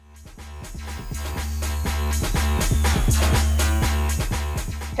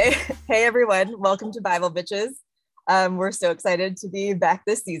Hey everyone, welcome to Bible Bitches. We're so excited to be back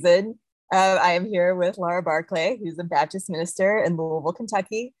this season. I am here with Laura Barclay, who's a Baptist minister in Louisville,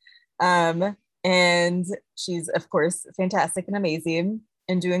 Kentucky. And she's, of course, fantastic and amazing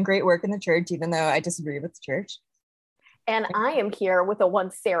and doing great work in the church, even though I disagree with the church. And I am here with the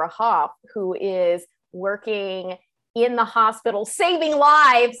one Sarah Hoff, who is working in the hospital, saving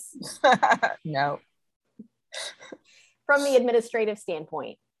lives. No. From the administrative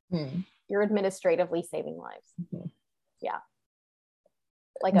standpoint, you're administratively saving lives. Mm-hmm. Yeah.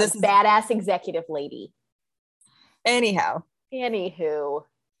 Like a badass executive lady. Anywho.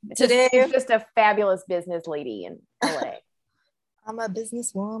 Today, she's just a fabulous business lady in LA. I'm a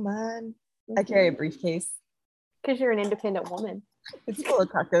businesswoman. Mm-hmm. I carry a briefcase. Because you're an independent woman. It's full of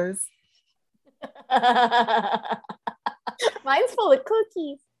tacos. Mine's full of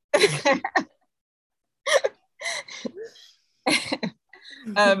cookies.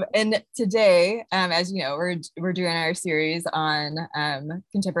 And today, as you know, we're doing our series on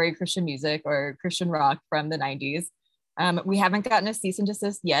contemporary Christian music or Christian rock from the 90s. We haven't gotten a cease and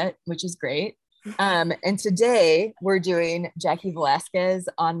desist yet, which is great. And today we're doing Jackie Velasquez,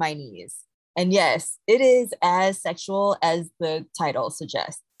 On My Knees. And yes, it is as sexual as the title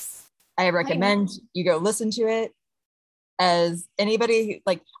suggests. I recommend you go listen to it. As anybody,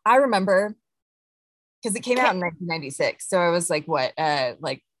 like, I remember, because it came out in 1996. So I was like, what, I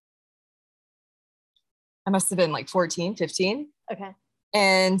must have been like 14, 15. Okay.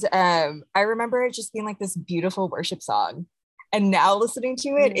 And I remember it just being like this beautiful worship song. And now listening to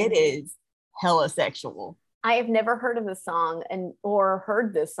it, it is hella sexual. I have never heard of this song or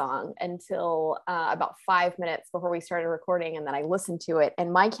heard this song until about 5 minutes before we started recording. And then I listened to it.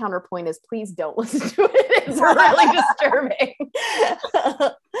 And my counterpoint is, please don't listen to it. It's really disturbing.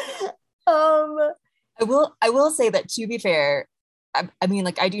 I will say that, to be fair, I mean,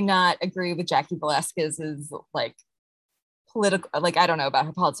 like, I do not agree with Jackie Velasquez's like political, like, I don't know about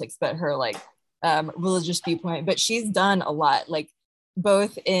her politics, but her like religious viewpoint. But she's done a lot, like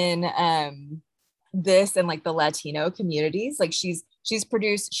both in this and like the Latino communities. Like she's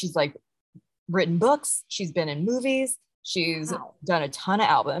produced, she's like written books, she's been in movies, she's done a ton of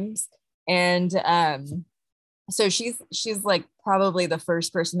albums, and so she's like probably the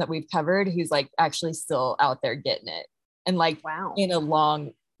first person that we've covered who's like actually still out there getting it, and like in a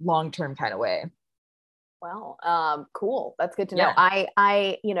long-term kind of way. Wow. Cool. That's good to know.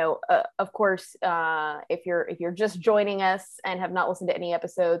 I of course, if you're just joining us and have not listened to any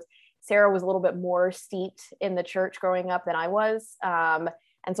episodes, Sarah was a little bit more steeped in the church growing up than I was. And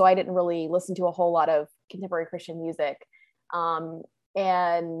so I didn't really listen to a whole lot of contemporary Christian music.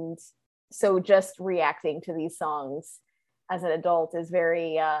 And so just reacting to these songs as an adult is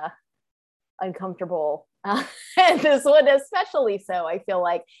very uncomfortable. And this one especially so. I feel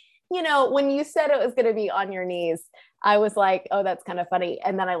like, when you said it was going to be On Your Knees, I was like, oh, that's kind of funny.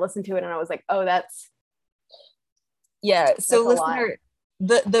 And then I listened to it and I was like, oh, that's. Yeah. So listener,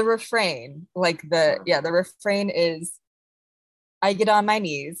 the refrain, like the refrain is, I get on my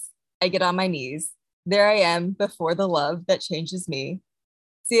knees, there I am before the love that changes me.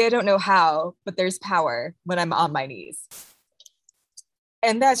 See, I don't know how, but there's power when I'm on my knees.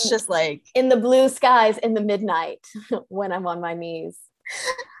 And that's just like in the blue skies in the midnight when I'm on my knees.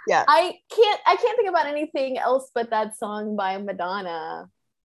 Yeah. I can't think about anything else but that song by Madonna.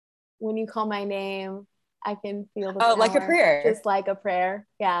 When you call my name, I can feel the power, like a prayer. Just like a prayer.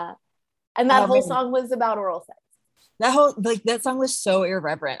 Yeah. And that whole song was about oral sex. That song was so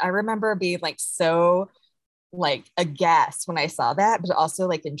irreverent. I remember being like so like aghast when I saw that, but also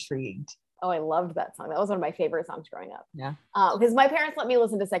like intrigued. Oh, I loved that song. That was one of my favorite songs growing up. Yeah. Because my parents let me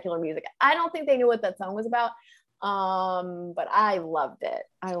listen to secular music. I don't think they knew what that song was about. But I loved it.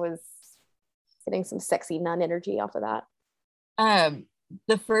 I was getting some sexy nun energy off of that.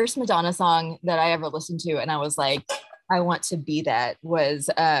 The first Madonna song that I ever listened to, and I was like, I want to be that, was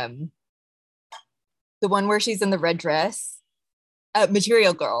the one where she's in the red dress.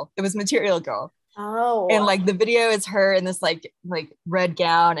 Material Girl. It was Material Girl. Oh. And like the video is her in this like red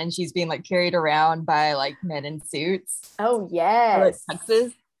gown, and she's being like carried around by like men in suits. Oh yes. Like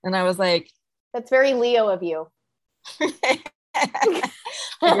Texas. And I was like, that's very Leo of you. I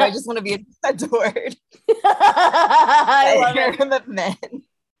just want to be adored. I love it. Of men.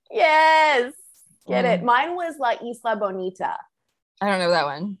 Yes. Get it. Mine was La Isla Bonita. I don't know that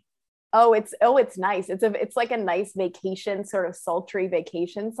one. Oh, it's nice. It's like a nice vacation, sort of sultry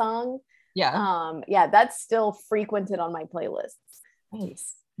vacation song. Yeah. That's still frequented on my playlists.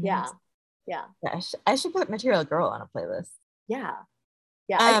 Nice. Yeah. I should put Material Girl on a playlist. Yeah.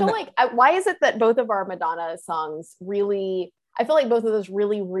 I feel like, why is it that both of our Madonna songs really I feel like both of those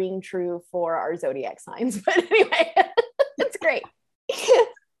really ring true for our zodiac signs. But anyway, it's great.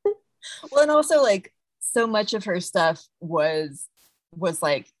 Well, and also like so much of her stuff was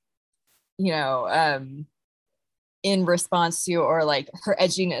like, you know, in response to, or like her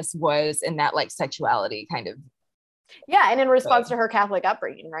edginess was in that like sexuality kind of. Yeah, and in response to her Catholic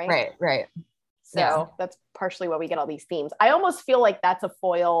upbringing, right? Right. So that's partially why we get all these themes. I almost feel like that's a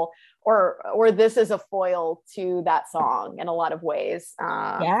foil, or this is a foil to that song in a lot of ways.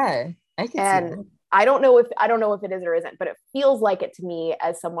 I can see that. I don't know if it is or isn't, but it feels like it to me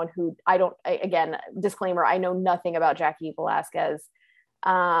as someone who again, disclaimer, I know nothing about Jackie Velasquez.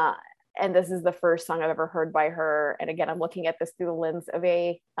 And this is the first song I've ever heard by her. And again, I'm looking at this through the lens of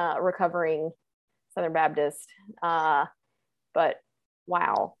a recovering Southern Baptist. But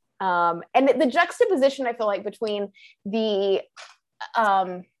wow. And the juxtaposition, I feel like, between the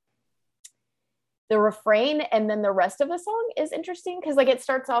refrain and then the rest of the song is interesting, because like it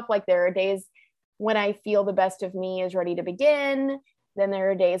starts off like, there are days when I feel the best of me is ready to begin. Then there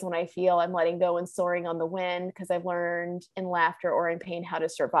are days when I feel I'm letting go and soaring on the wind, because I've learned in laughter or in pain how to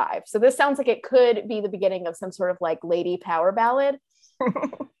survive. So this sounds like it could be the beginning of some sort of like lady power ballad.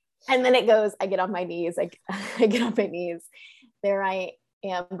 And then it goes, I get on my knees. I get on my knees. There I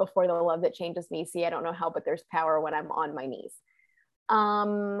am before the love that changes me. See, I don't know how, but there's power when I'm on my knees.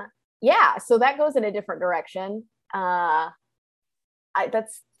 Yeah, so that goes in a different direction.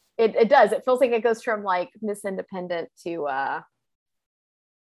 It does. It feels like it goes from like Miss Independent to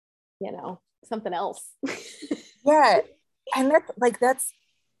something else. Yeah. And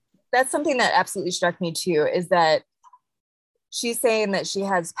that's something that absolutely struck me too, is that she's saying that she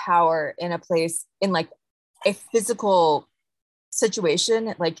has power in a place, in like a physical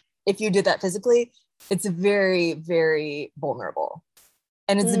situation. Like if you did that physically, it's very, very vulnerable,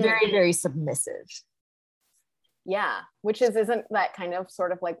 and it's very, very submissive. Yeah, which isn't that kind of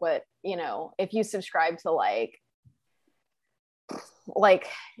sort of like what, if you subscribe to like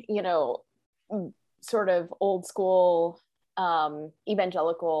sort of old school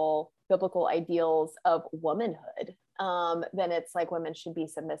evangelical biblical ideals of womanhood, then it's like women should be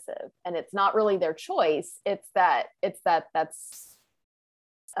submissive, and it's not really their choice. It's because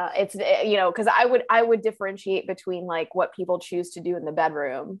I would differentiate between like what people choose to do in the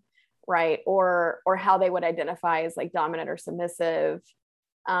bedroom, right, or how they would identify as like dominant or submissive,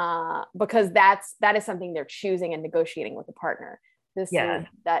 because that is something they're choosing and negotiating with a partner. It's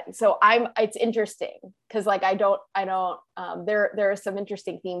interesting, because like I don't there are some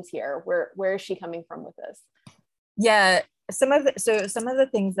interesting themes here. Where is she coming from with this? Yeah, some of the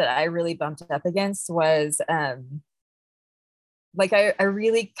things that I really bumped up against was like I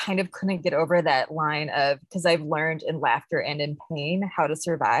really kind of couldn't get over that line of, because I've learned in laughter and in pain how to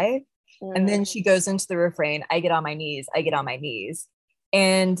survive. And then she goes into the refrain, I get on my knees, I get on my knees.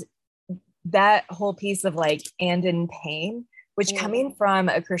 And that whole piece of like, and in pain, which coming from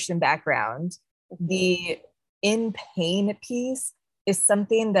a Christian background, the in pain piece is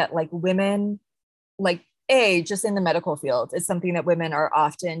something that like women, like just in the medical field, it's something that women are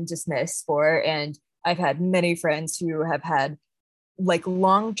often dismissed for. And I've had many friends who have had like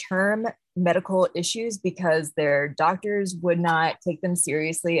long-term medical issues because their doctors would not take them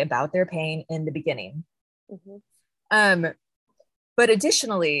seriously about their pain in the beginning. But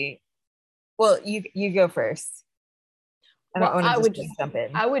additionally, well, you go first. I would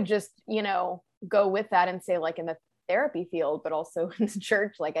just go with that and say, like, in the therapy field, but also in the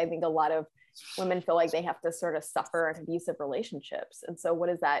church, like I think a lot of women feel like they have to sort of suffer in abusive relationships. And so what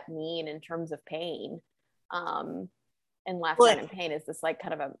does that mean in terms of pain? And laughter and pain, is this like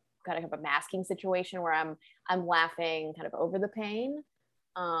kind of a masking situation where I'm laughing kind of over the pain?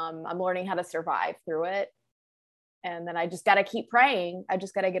 I'm learning how to survive through it. And then I just got to keep praying. I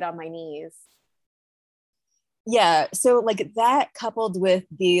just got to get on my knees. Yeah. So like that coupled with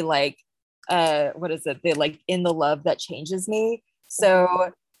the like, what is it? The like in the love that changes me.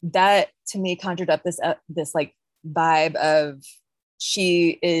 So that to me conjured up this like vibe of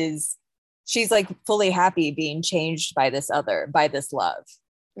she's like fully happy being changed by this love,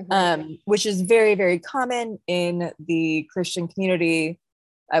 which is very, very common in the Christian community.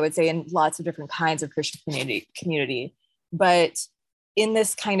 I would say in lots of different kinds of Christian community, but in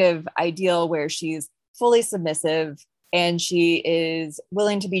this kind of ideal where she's fully submissive and she is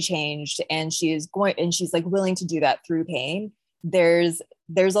willing to be changed, and she's like willing to do that through pain. There's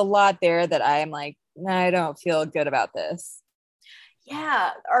a lot there that I'm like, nah, I don't feel good about this.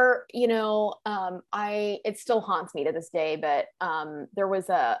 Yeah. Or, it still haunts me to this day, but there was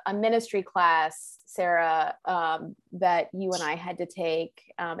a ministry class, Sarah, that you and I had to take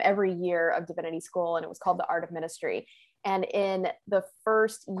every year of divinity school, and it was called The Art of Ministry. And in the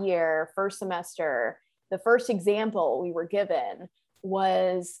first semester, the first example we were given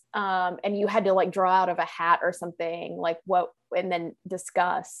was, and you had to like draw out of a hat or something, like what, and then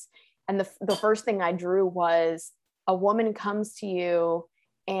discuss. And the first thing I drew was a woman comes to you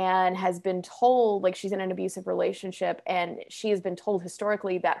and has been told, like she's in an abusive relationship, and she has been told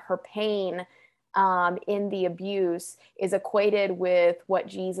historically that her pain in the abuse is equated with what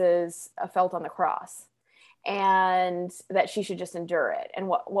Jesus felt on the cross, and that she should just endure it. And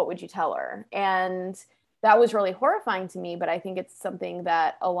what would you tell her? And that was really horrifying to me, but I think it's something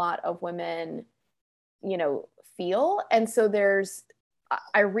that a lot of women, you know, feel. And so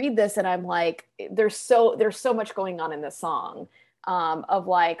I read this and I'm like, there's so much going on in this song, of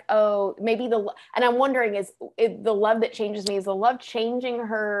like, oh, maybe and I'm wondering, is the love that changes me, is the love changing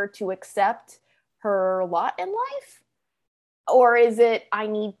her to accept her lot in life? Or is it, I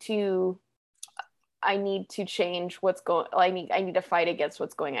need to change what's going, I need to fight against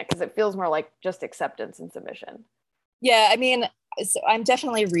what's going on? Because it feels more like just acceptance and submission. Yeah, I mean, so I'm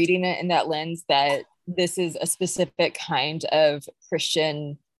definitely reading it in that lens that this is a specific kind of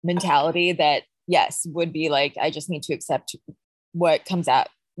Christian mentality that, yes, would be like, I just need to accept what comes at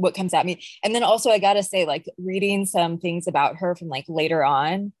me. And then also I gotta say, like, reading some things about her from like later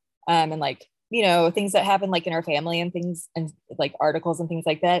on, and like, you know, things that happen like in her family and things, and like articles and things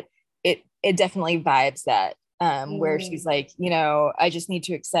like that, it definitely vibes that, where she's like, you know, I just need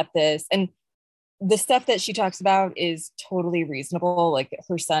to accept this. And the stuff that she talks about is totally reasonable. Like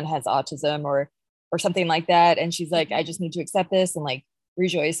her son has autism or something like that. And she's like, I just need to accept this and like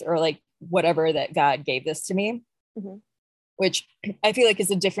rejoice, or like whatever, that God gave this to me, which I feel like is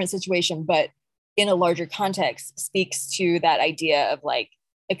a different situation, but in a larger context speaks to that idea of like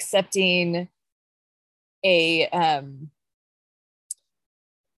accepting a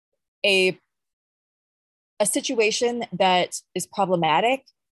situation that is problematic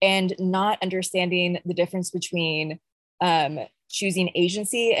and not understanding the difference between choosing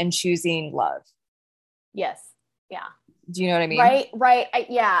agency and choosing love. Yes. Yeah. Do you know what I mean? Right.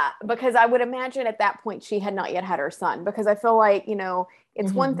 Yeah. Because I would imagine at that point she had not yet had her son, because I feel like, you know,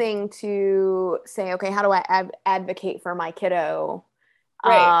 it's one thing to say, okay, how do I advocate for my kiddo?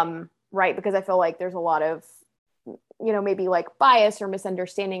 Right. Right. Because I feel like there's a lot of, you know, maybe like bias or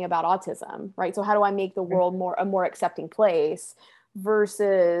misunderstanding about autism. Right. So how do I make the world a more accepting place,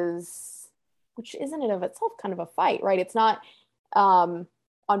 versus, which isn't in of itself kind of a fight, right? It's not on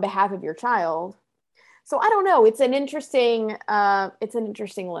behalf of your child. So I don't know. It's an interesting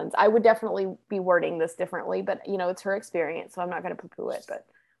lens. I would definitely be wording this differently, but you know, it's her experience, so I'm not going to poo-poo it. But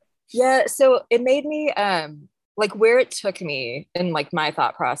yeah, so it made me like, where it took me in like my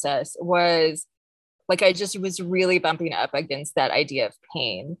thought process was like, I just was really bumping up against that idea of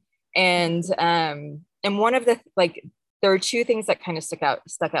pain. And one of the, like, there were two things that kind of stuck out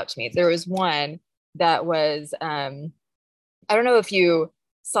to me. There was one that was, I don't know if you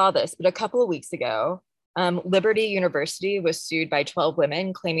saw this, but a couple of weeks ago, Liberty University was sued by 12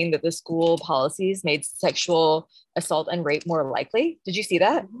 women, claiming that the school policies made sexual assault and rape more likely. Did you see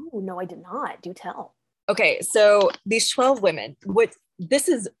that? Oh, no, I did not. Do tell. Okay, so these 12 women, this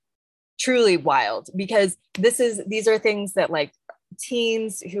is truly wild, because these are things that like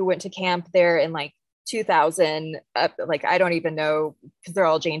teens who went to camp there in like 2000, like, I don't even know, because they're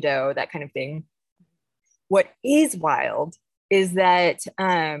all Jane Doe, that kind of thing. What is wild is that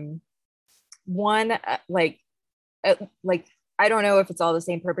one like I don't know if it's all the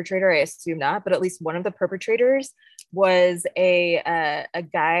same perpetrator, I assume not, but at least one of the perpetrators was a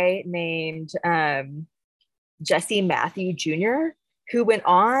guy named Jesse Matthew Jr., who went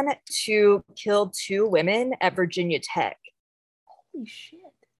on to kill 2 women at Virginia Tech. Holy shit.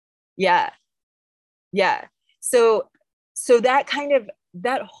 Yeah. So that kind of,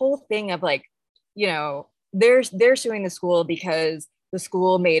 that whole thing of like, you know, they're suing the school because the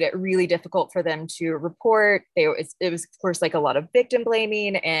school made it really difficult for them to report. It was of course like a lot of victim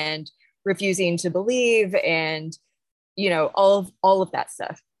blaming and refusing to believe, and you know, all of that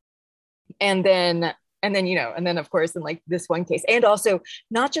stuff. And then you know, and then of course in like this one case, and also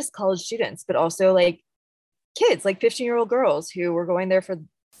not just college students, but also like kids, like 15-year-old girls who were going there for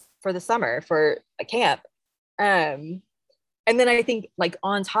the summer for a camp. And then I think like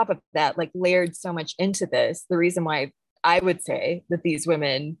on top of that, like layered so much into this, the reason why I would say that these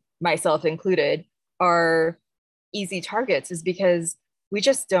women, myself included, are easy targets is because we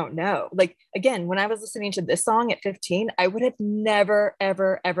just don't know. Like, again, when I was listening to this song at 15, I would have never,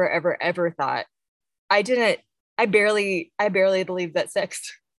 ever, ever, ever, ever thought, I barely believed that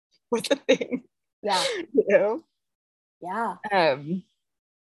sex was a thing. Yeah. You know? Yeah.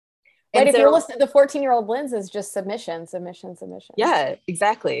 Right. If you're listening, the 14-year-old lens is just submission. Yeah,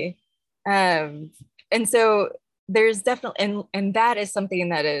 exactly. And so there's definitely, and that is something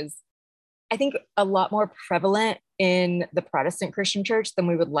that is, I think, a lot more prevalent in the Protestant Christian church than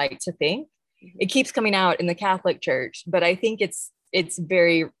we would like to think. It keeps coming out in the Catholic church, but I think it's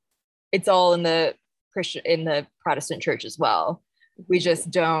all in the Protestant church as well. We just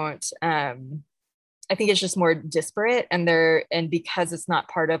don't, I think it's just more disparate, and because it's not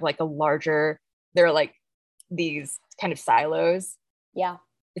part of like a larger, there are like these kind of silos. Yeah.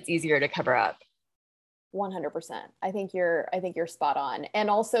 It's easier to cover up. 100%. I think you're spot on. And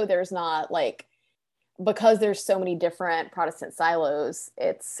also there's not like, because there's so many different Protestant silos,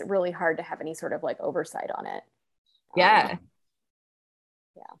 it's really hard to have any sort of like oversight on it. Yeah.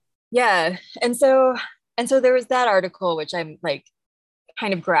 Yeah. And so there was that article, which I'm like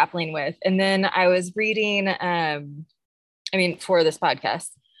kind of grappling with. And then I was reading, for this podcast,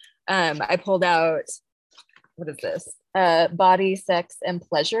 I pulled out, what is this? Body, Sex, and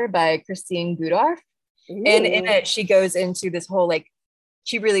Pleasure by Christine Goodorf. Ooh. And in it, she goes into this whole, like,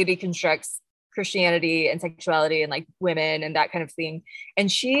 she really deconstructs Christianity and sexuality and like women and that kind of thing.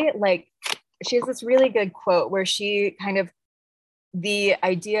 And she has this really good quote where she kind of, the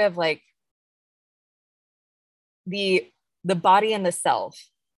idea of like the body and the self,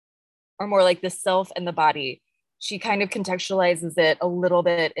 or more like the self and the body, she kind of contextualizes it a little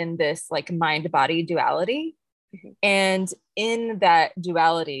bit in this like mind-body duality. Mm-hmm. And in that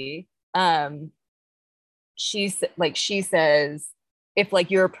duality, she says, if like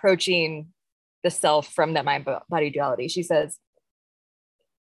you're approaching the self from that mind-body duality, she says,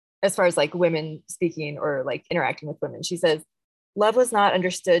 as far as like women speaking or like interacting with women, she says, love was not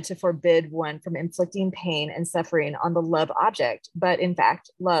understood to forbid one from inflicting pain and suffering on the love object, but in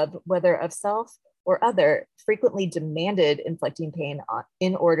fact, love, whether of self or other, frequently demanded inflicting pain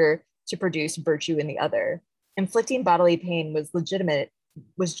in order to produce virtue in the other. Inflicting bodily pain was legitimated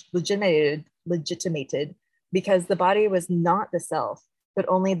because the body was not the self, but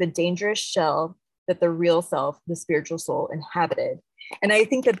only the dangerous shell that the real self, the spiritual soul, inhabited. And I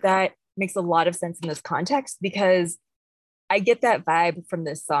think that makes a lot of sense in this context, because I get that vibe from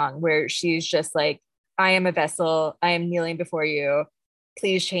this song where she's just like, I am a vessel, I am kneeling before you,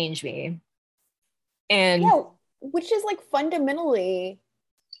 please change me. And yeah, which is like fundamentally,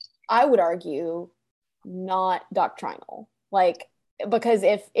 I would argue, not doctrinal. Like, because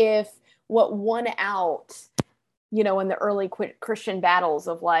if what won out, in the early Christian battles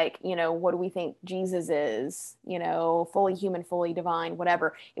of like, what do we think Jesus is, fully human, fully divine,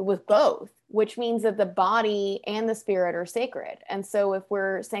 whatever, it was both, which means that the body and the spirit are sacred. And so if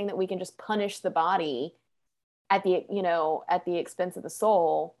we're saying that we can just punish the body at the expense of the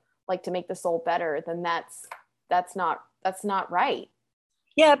soul, like to make the soul better, then that's not right.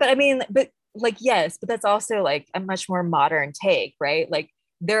 Yeah, but yes, but that's also like a much more modern take, right? Like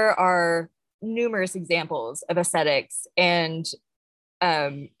there are numerous examples of ascetics and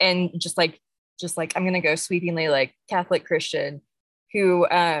just like I'm gonna go sweepingly like Catholic Christian who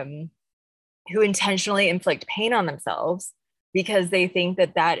intentionally inflict pain on themselves because they think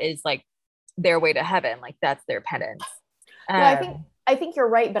that is like their way to heaven, like that's their penance. I think you're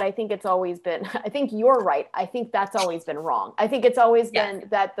right, but I think it's always been, I think you're right. I think that's always been wrong. I think it's always been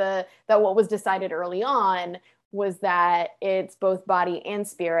that what was decided early on was that it's both body and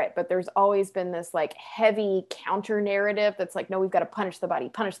spirit, but there's always been this like heavy counter narrative that's like, no, we've got to punish the body,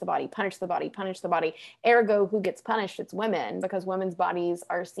 punish the body, punish the body, punish the body. Ergo, who gets punished? It's women, because women's bodies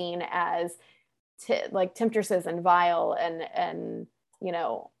are seen as like temptresses and vile and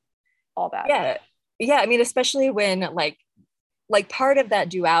all that. Yeah. I mean, especially when like part of that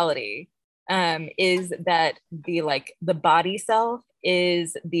duality is that the body self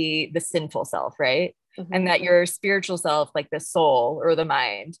is the sinful self, right? Mm-hmm. And that your spiritual self, like the soul or the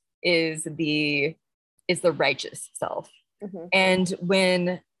mind, is the righteous self. Mm-hmm. And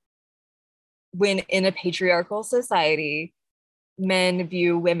when in a patriarchal society, men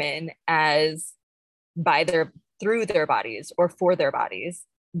view women as through their bodies or for their bodies,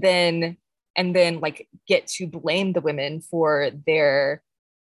 then like get to blame the women for their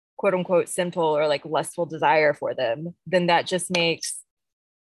quote unquote sinful or like lustful desire for them, then that just makes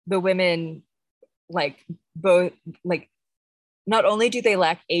the women like both like, not only do they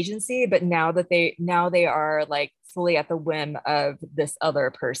lack agency, but now they are like fully at the whim of this other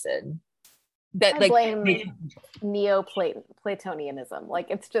person. That I blame Neoplatonianism.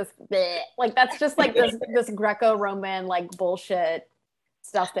 Like it's just bleh. Like that's just like this Greco-Roman like bullshit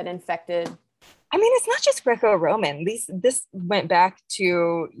stuff that infected. I mean, it's not just Greco-Roman. This went back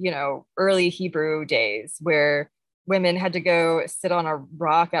to early Hebrew days where women had to go sit on a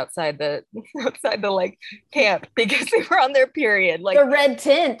rock outside the like camp because they were on their period. Like the red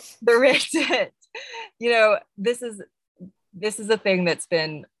tent. The red tent. You know, this is a thing that's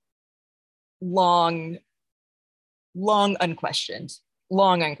been long unquestioned.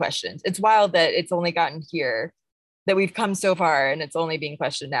 It's wild that it's only gotten here, that we've come so far and it's only being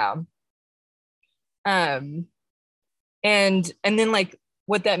questioned now. And then like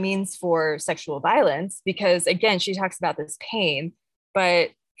what that means for sexual violence, because again, she talks about this pain,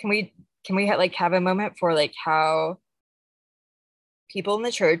 but can we like have a moment for like how people in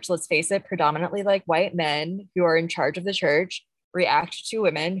the church, let's face it, predominantly like white men who are in charge of the church, react to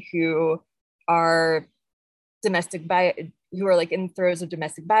women who are who are like in the throes of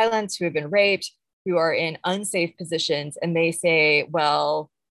domestic violence, who have been raped, who are in unsafe positions, and they say, well,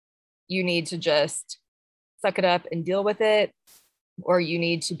 you need to just suck it up and deal with it, or you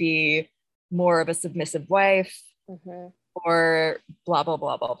need to be more of a submissive wife, or blah blah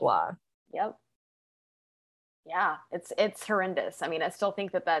blah blah blah. Yep. Yeah, it's horrendous. I mean, I still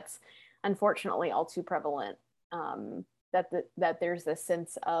think that that's unfortunately all too prevalent. That there's this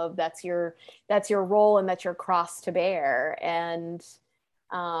sense of that's your role and that's your cross to bear, and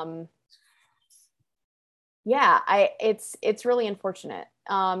it's really unfortunate.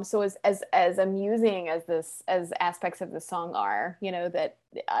 So as amusing as aspects of the song are, you know, that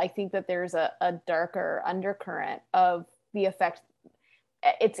I think that there's a darker undercurrent of the effect.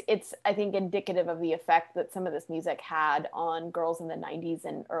 It's I think indicative of the effect that some of this music had on girls in the 90s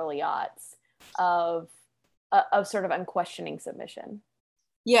and early aughts of sort of unquestioning submission.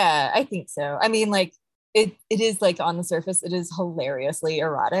 Yeah, I think so. I mean, like it is like on the surface, it is hilariously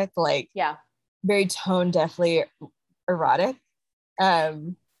erotic, like very tone deafly erotic.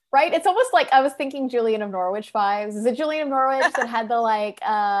 Right? It's almost like I was thinking Julian of Norwich vibes. Is it Julian of Norwich that had the like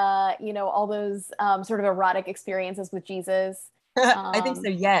you know, all those sort of erotic experiences with Jesus? I think so,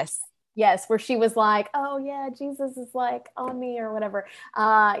 yes, where she was like, oh yeah, Jesus is like on me or whatever.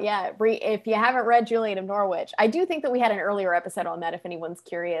 If you haven't read Julian of Norwich, I do think that we had an earlier episode on that if anyone's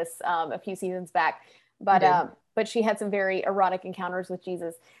curious, a few seasons back, but she had some very erotic encounters with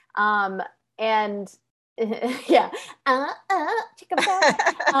Jesus, and yeah, but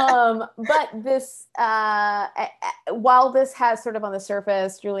this while this has sort of on the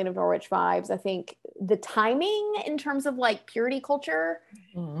surface Julian of Norwich vibes, I think the timing in terms of like purity culture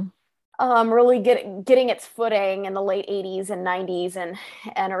really getting its footing in the late 80s and 90s and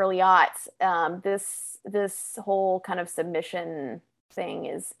early aughts, this whole kind of submission thing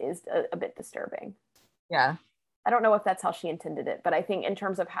is a bit disturbing. Yeah, I don't know if that's how she intended it, but I think in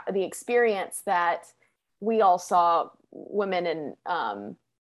terms of the experience that we all saw women and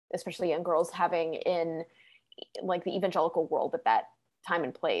especially young girls having in like the evangelical world at that time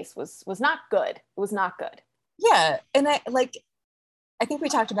and place was not good. It was not good. Yeah, and I think we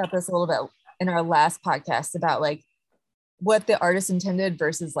talked about this a little bit in our last podcast about like what the artist intended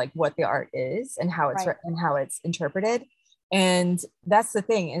versus like what the art is and how it's and how it's interpreted. And that's the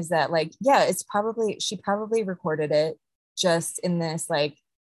thing, is that like, yeah, she probably recorded it just in this, like,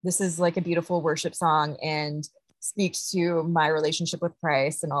 this is like a beautiful worship song and speaks to my relationship with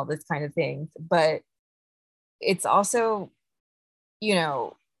Christ and all this kind of thing. But it's also, you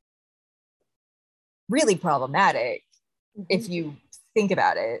know, really problematic if you think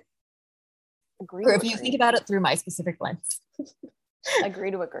about it. Or if you think about it through my specific lens. Agree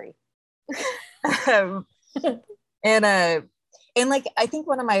to agree. And like, I think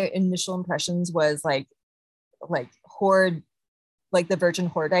one of my initial impressions was like horde, like the virgin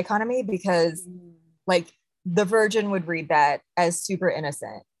whore dichotomy, because like the virgin would read that as super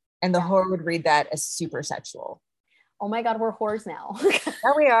innocent and the whore would read that as super sexual. Oh my God, we're whores now.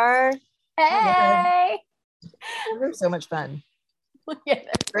 There we are. Hey, we're so much fun. Yeah,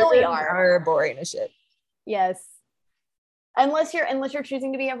 really are boring as shit. Yes, unless you're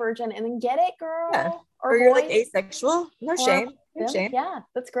choosing to be a virgin, and then get it, girl. Yeah. Or you're like asexual. No shame. Yeah,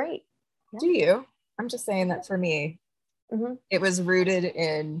 that's great. Yeah. Do you? I'm just saying that for me, it was rooted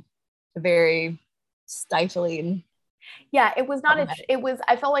in a very stifling. Yeah, it was not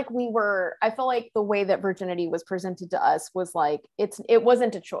I felt like the way that virginity was presented to us was like it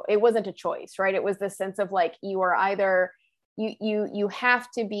wasn't a choice, right? It was this sense of like you are either you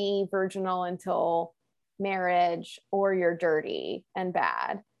have to be virginal until marriage, or you're dirty and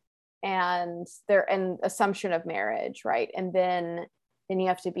bad, and an assumption of marriage, right? And then you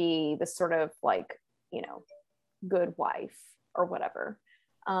have to be this sort of like, you know, good wife or whatever.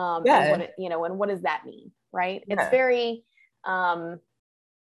 And what does that mean, right? It's very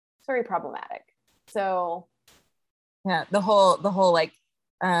problematic. So yeah, the whole like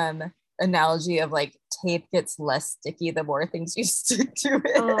analogy of like tape gets less sticky the more things you stick to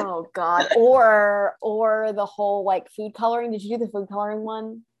it. Oh God. Or the whole like food coloring. Did you do the food coloring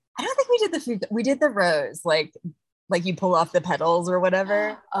one? I don't think we did the food. We did the rose, like you pull off the petals or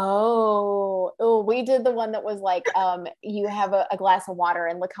whatever. Oh, we did the one that was like, you have a glass of water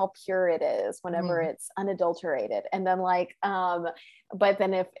and look how pure it is whenever it's unadulterated. And then like, but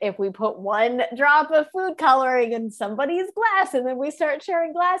then if we put one drop of food coloring in somebody's glass and then we start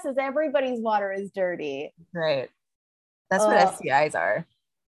sharing glasses, everybody's water is dirty. Right. That's what STIs are.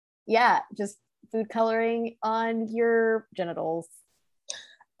 Yeah. Just food coloring on your genitals.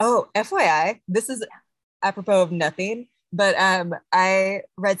 Oh, FYI, this is apropos of nothing, but I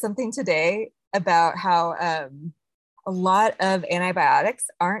read something today about how a lot of antibiotics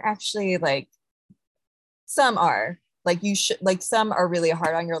aren't actually like, some are like, you should like, some are really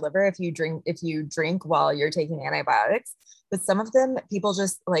hard on your liver if you drink while you're taking antibiotics, but some of them people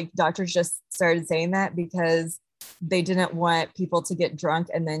just like, doctors just started saying that because they didn't want people to get drunk,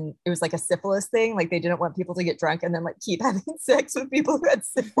 and then it was like a syphilis thing, like they didn't want people to get drunk and then like keep having sex with people who had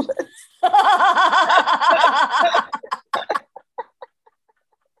syphilis.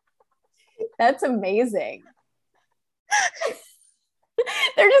 That's amazing.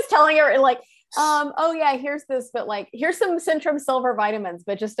 They're just telling her like, oh yeah, here's this, but like here's some Centrum Silver vitamins,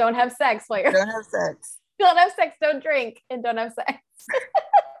 but just don't have sex while you're don't have sex. Don't have sex, don't drink, and don't have sex.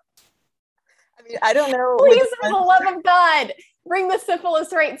 I mean, I don't know. Please, for the love of God, bring the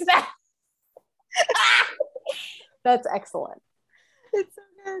syphilis rates down. That's excellent. It's so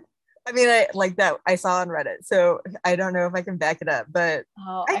good. I mean, I like that I saw on Reddit, so I don't know if I can back it up, but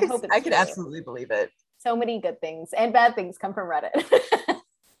I could absolutely believe it. So many good things and bad things come from Reddit.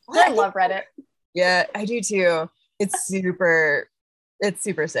 I love Reddit. Yeah, I do too. It's super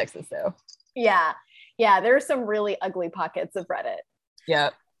sexist though. Yeah. There's some really ugly pockets of Reddit. Yeah.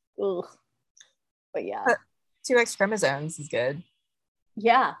 Ugh. But yeah. 2X chromosomes is good.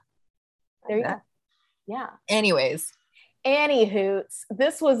 Yeah. There you go. Yeah. Anyways. Anywhoots,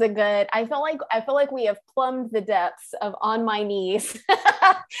 this was a good, I feel like we have plumbed the depths of On My Knees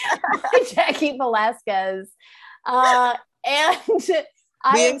by Jackie Velasquez. And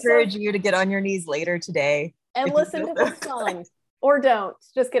we encourage you to get on your knees later today and listen to this song, or don't,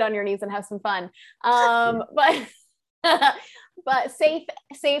 just get on your knees and have some fun. But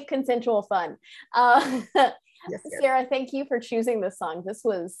safe consensual fun. Yes. Sarah, thank you for choosing this song. This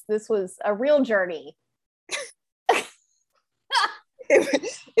was a real journey.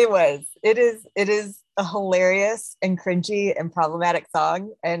 It is a hilarious and cringy and problematic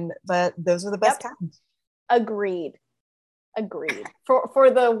song, but those are the best kinds. Agreed for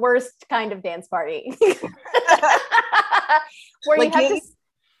the worst kind of dance party where like, you have to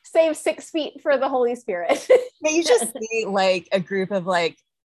save 6 feet for the Holy Spirit. Can you just see like a group of like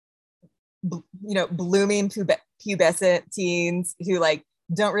blooming pubescent teens who like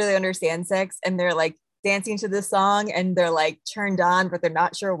don't really understand sex, and they're like dancing to this song and they're like turned on, but they're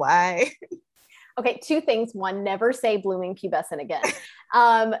not sure why. Okay, 2 things. 1, never say blooming pubescent again.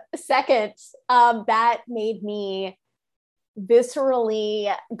 Second, that made me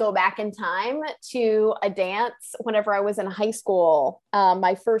viscerally go back in time to a dance whenever I was in high school.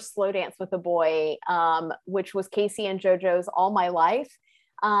 My first slow dance with a boy, which was Casey and JoJo's All My Life.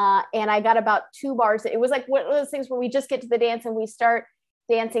 And I got about 2 bars. It was like one of those things where we just get to the dance and we start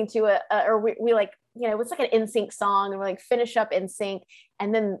dancing to we like, it's like an NSYNC song, and we're like finish up NSYNC,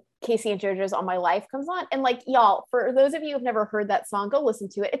 and then Casey and JoJo's All My Life comes on. And like, y'all, for those of you who've never heard that song, go listen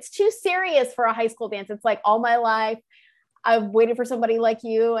to it. It's too serious for a high school dance. It's like All My Life, I've waited for somebody like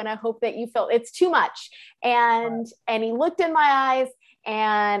you, and I hope that you felt it's too much. And he looked in my eyes,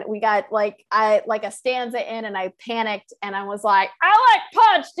 and we got a stanza in, and I panicked, and I was like, I like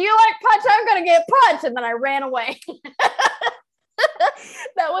punch. Do you like punch? I'm gonna get punched. And then I ran away.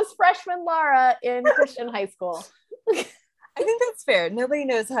 That was freshman Laura in Christian high school. I think that's fair. Nobody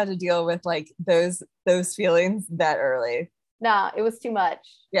knows how to deal with like those feelings that early. No, it was too much.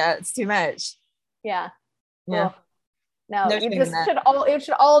 Yeah, it's too much. Yeah. Yeah. No, it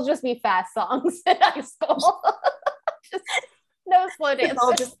should all just be fast songs in high school. Just no slow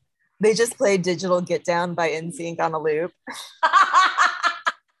dance. They just play Digital Get Down by NSYNC on a loop.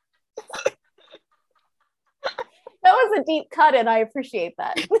 That was a deep cut, and I appreciate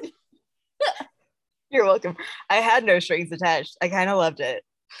that. You're welcome. I had no strings attached. I kind of loved it.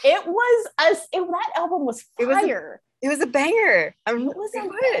 That album was fire. It was a banger. It was a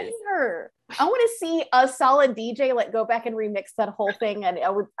banger. I want to see a solid DJ like go back and remix that whole thing, and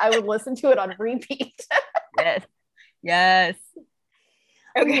I would listen to it on repeat. Yes.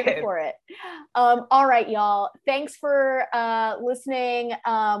 I'm here for it. All right, y'all. Thanks for listening.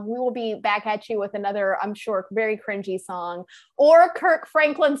 We will be back at you with another, I'm sure, very cringy song or Kirk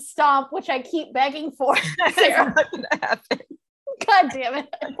Franklin Stomp, which I keep begging for. That's not gonna happen. God damn it.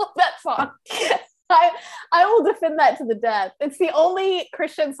 I love that song. I will defend that to the death. It's the only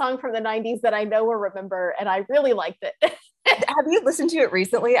Christian song from the 90s that I know or remember, and I really liked it. Have you listened to it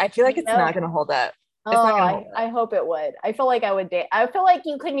recently? I feel like it's not going to hold up. I hope it would. I feel like I would I feel like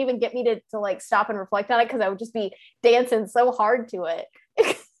you couldn't even get me to like stop and reflect on it because I would just be dancing so hard to it.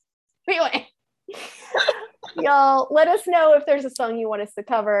 Anyway, y'all, let us know if there's a song you want us to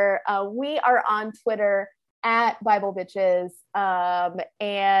cover. We are on Twitter at Bible Bitches.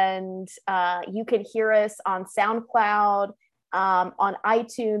 And you can hear us on SoundCloud, on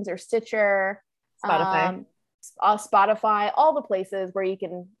iTunes or Stitcher, Spotify, all the places where you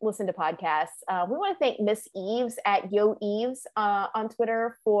can listen to podcasts. We want to thank Miss Eves at Yo Eves on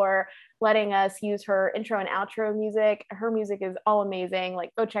Twitter for letting us use her intro and outro music. Her music is all amazing.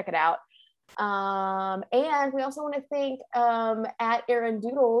 Like, go check it out. And we also want to thank at Aaron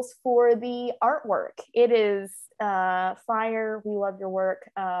Doodles for the artwork. It is fire. We love your work.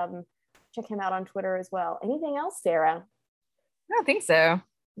 Check him out on Twitter as well. Anything else, Sarah? I don't think so.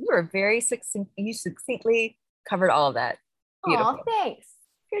 You were very succinct. You succinctly covered all of that. Beautiful. Oh, thanks.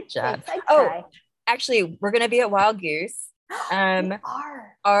 Good job. Actually, we're going to be at Wild Goose. We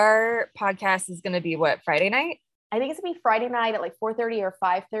are. Our podcast is going to be what, Friday night? I think it's gonna be Friday night at like 4:30 or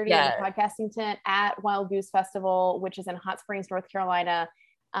 5:30 in the podcasting tent at Wild Goose Festival, which is in Hot Springs, North Carolina,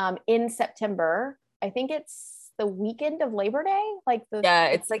 in September. I think it's the weekend of Labor Day,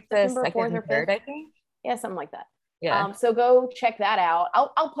 it's like September the 4th or 5th, I think. Yeah, something like that. Yeah. So go check that out.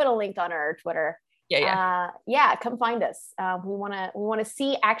 I'll put a link on our Twitter. Yeah. Come find us. We wanna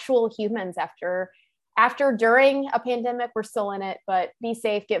see actual humans after during a pandemic. We're still in it, but be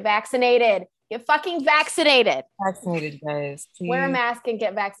safe. Get vaccinated. Get fucking vaccinated. Vaccinated, guys. Please. Wear a mask and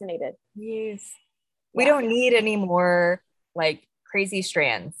get vaccinated. Yes. We don't need any more like crazy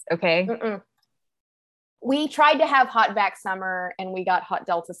strands, okay? We tried to have hot vax summer and we got hot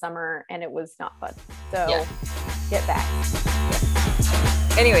Delta summer and it was not fun. So get back.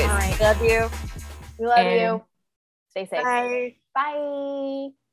 Anyways, right. Love you. We love you. Stay safe. Bye. Bye.